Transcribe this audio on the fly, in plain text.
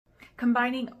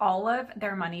Combining all of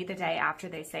their money the day after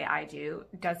they say I do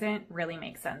doesn't really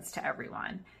make sense to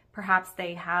everyone. Perhaps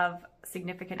they have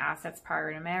significant assets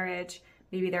prior to marriage.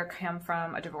 Maybe they come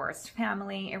from a divorced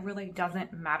family. It really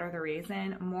doesn't matter the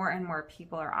reason. More and more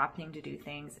people are opting to do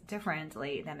things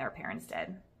differently than their parents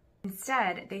did.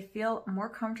 Instead, they feel more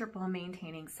comfortable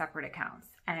maintaining separate accounts.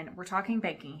 And we're talking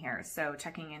banking here, so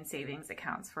checking and savings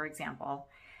accounts, for example,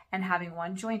 and having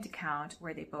one joint account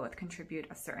where they both contribute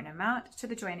a certain amount to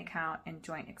the joint account and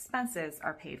joint expenses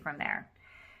are paid from there.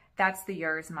 That's the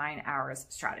yours, mine, ours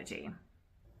strategy.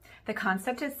 The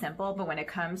concept is simple, but when it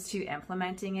comes to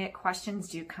implementing it, questions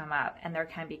do come up and there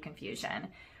can be confusion.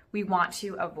 We want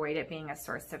to avoid it being a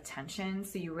source of tension,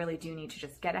 so you really do need to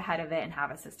just get ahead of it and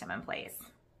have a system in place.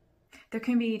 There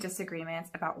can be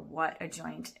disagreements about what a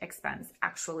joint expense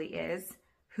actually is,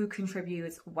 who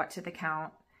contributes what to the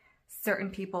account. Certain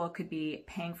people could be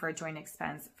paying for a joint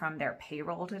expense from their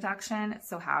payroll deduction,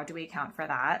 so how do we account for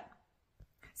that?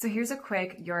 So here's a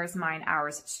quick yours, mine,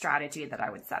 ours strategy that I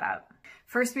would set up.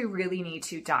 First, we really need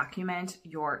to document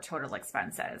your total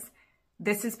expenses.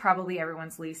 This is probably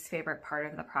everyone's least favorite part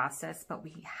of the process, but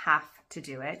we have to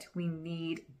do it. We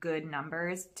need good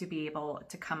numbers to be able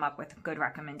to come up with good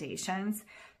recommendations.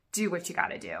 Do what you got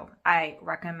to do. I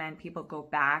recommend people go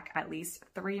back at least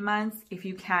 3 months if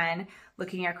you can,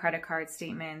 looking at credit card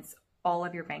statements, all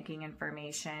of your banking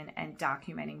information, and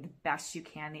documenting the best you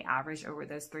can the average over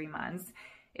those 3 months.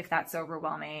 If that's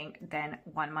overwhelming, then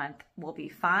 1 month will be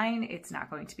fine. It's not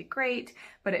going to be great,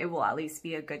 but it will at least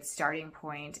be a good starting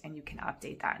point and you can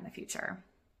update that in the future.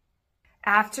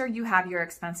 After you have your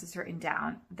expenses written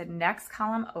down, the next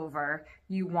column over,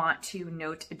 you want to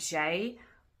note J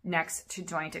next to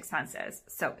joint expenses.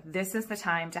 So this is the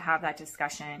time to have that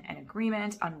discussion and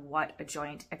agreement on what a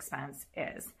joint expense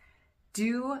is.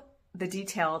 Do the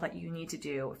detail that you need to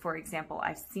do. For example,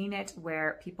 I've seen it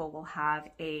where people will have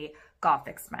a golf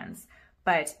expense,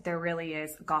 but there really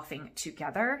is golfing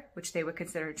together, which they would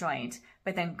consider joint,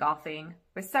 but then golfing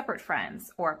with separate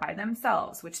friends or by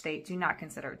themselves, which they do not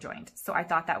consider joint. So I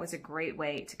thought that was a great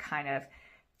way to kind of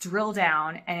drill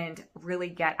down and really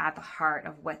get at the heart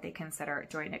of what they consider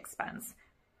joint expense.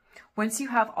 Once you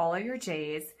have all of your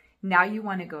J's, now you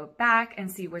want to go back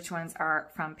and see which ones are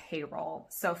from payroll.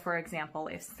 So for example,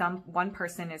 if one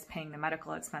person is paying the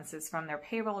medical expenses from their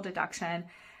payroll deduction,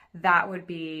 that would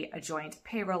be a joint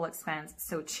payroll expense.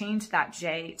 So change that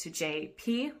J to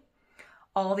JP.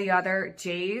 All the other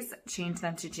J's, change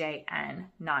them to JN,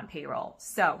 non-payroll.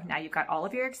 So now you've got all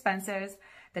of your expenses.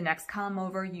 The next column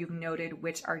over, you've noted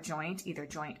which are joint, either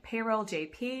joint payroll,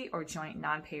 JP, or joint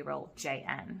non-payroll,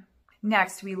 JN.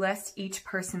 Next, we list each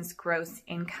person's gross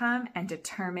income and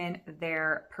determine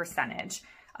their percentage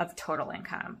of total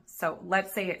income. So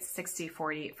let's say it's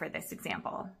 60-40 for this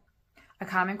example. A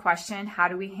common question, how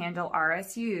do we handle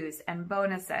RSUs and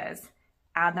bonuses?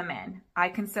 Add them in. I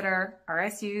consider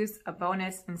RSUs a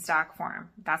bonus in stock form.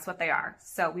 That's what they are.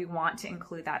 So we want to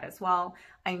include that as well.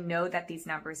 I know that these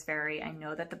numbers vary. I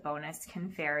know that the bonus can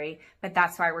vary, but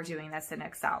that's why we're doing this in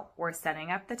Excel. We're setting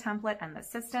up the template and the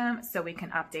system so we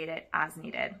can update it as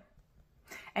needed.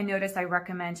 And notice I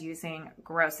recommend using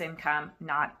gross income,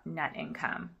 not net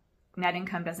income. Net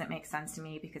income doesn't make sense to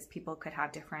me because people could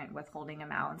have different withholding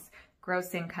amounts.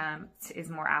 Gross income is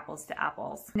more apples to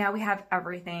apples. Now we have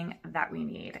everything that we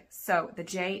need. So the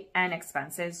JN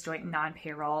expenses, joint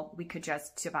non-payroll, we could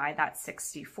just divide that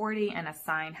 60-40 and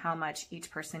assign how much each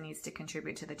person needs to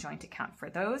contribute to the joint account for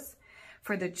those.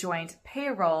 For the joint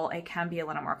payroll, it can be a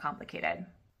little more complicated.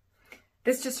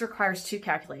 This just requires 2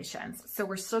 calculations. So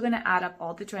we're still going to add up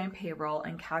all the joint payroll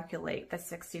and calculate the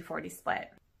 60-40 split.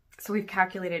 So we've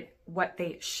calculated what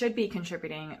they should be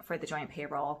contributing for the joint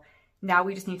payroll. Now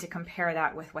we just need to compare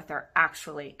that with what they're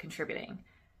actually contributing.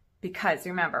 Because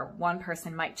remember, one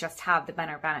person might just have the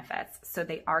better benefits, so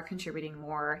they are contributing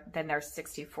more than their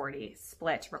 60-40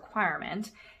 split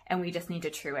requirement, and we just need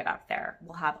to true it up there.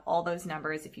 We'll have all those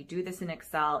numbers. If you do this in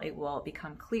Excel, it will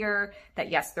become clear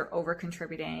that yes, they're over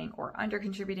contributing or under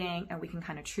contributing, and we can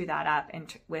kind of true that up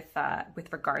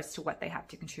with regards to what they have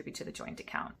to contribute to the joint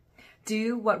account.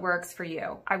 Do what works for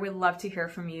you. I would love to hear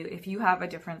from you if you have a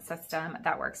different system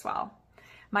that works well.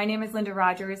 My name is Linda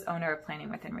Rogers, owner of Planning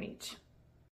Within Reach.